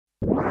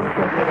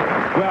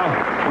We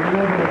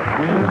live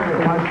in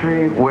a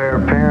country where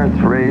parents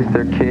raise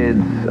their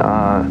kids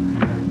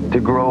to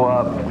grow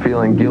up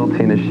feeling guilty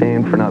and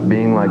ashamed for not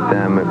being like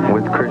them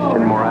with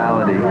Christian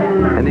morality.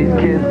 And these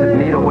kids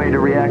need a way to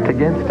react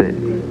against it.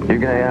 You're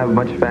going to have a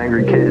bunch of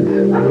angry kids.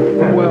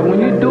 Well,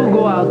 when you do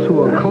go out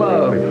to a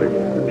club,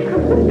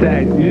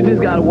 that you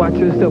just got to watch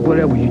yourself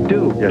whatever you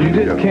do. Yes,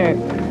 you just can't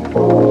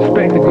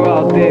expect to go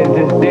out there and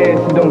just dance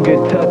and don't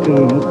get touched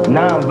and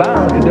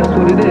non-violent, because that's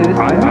what it is.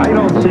 I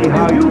don't see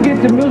how you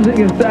get the music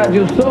inside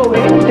your soul,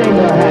 anything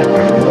will happen.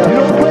 You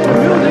don't play the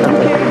music, you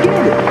can't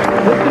get it.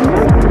 That's the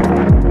music.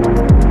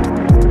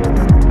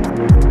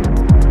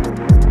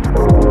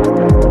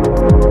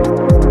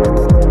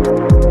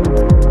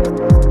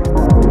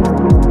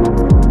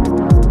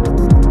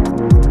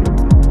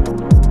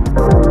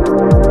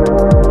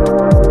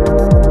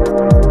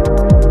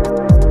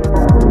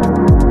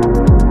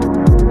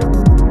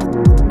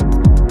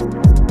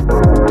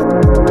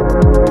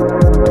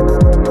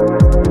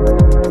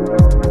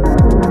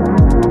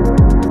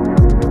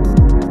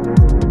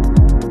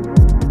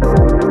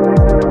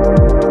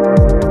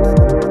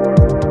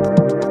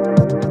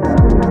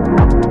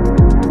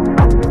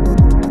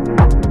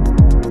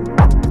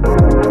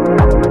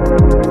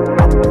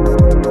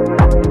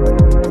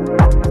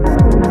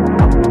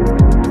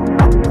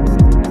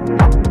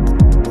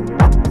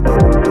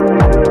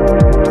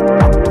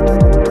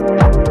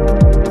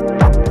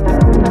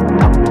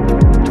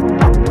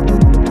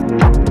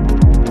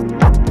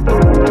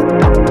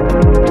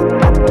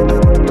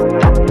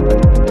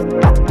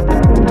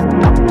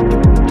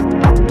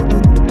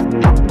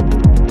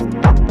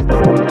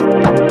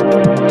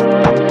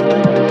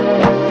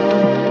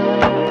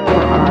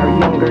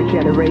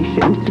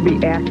 generations to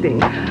be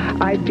acting.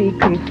 I'd be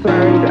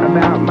concerned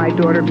about my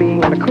daughter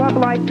being in a club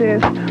like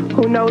this.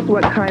 Who knows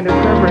what kind of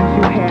servants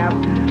you have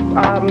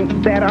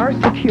that are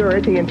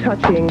security and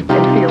touching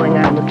and feeling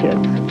on the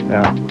kids.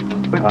 Yeah.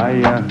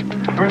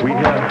 We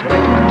have...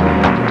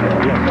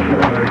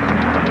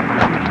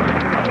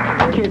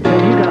 Kids,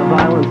 have you got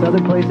violence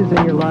other places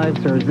in your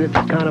lives, or is this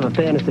kind of a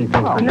fantasy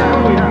thing? Oh,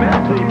 no, we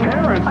met the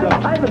parents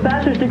of... I have a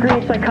bachelor's degree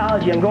in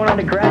psychology. I'm going on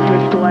to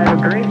graduate school. I have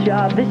a great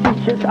job. This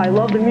is just, I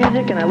love the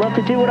music and I love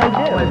to do what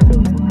I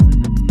do.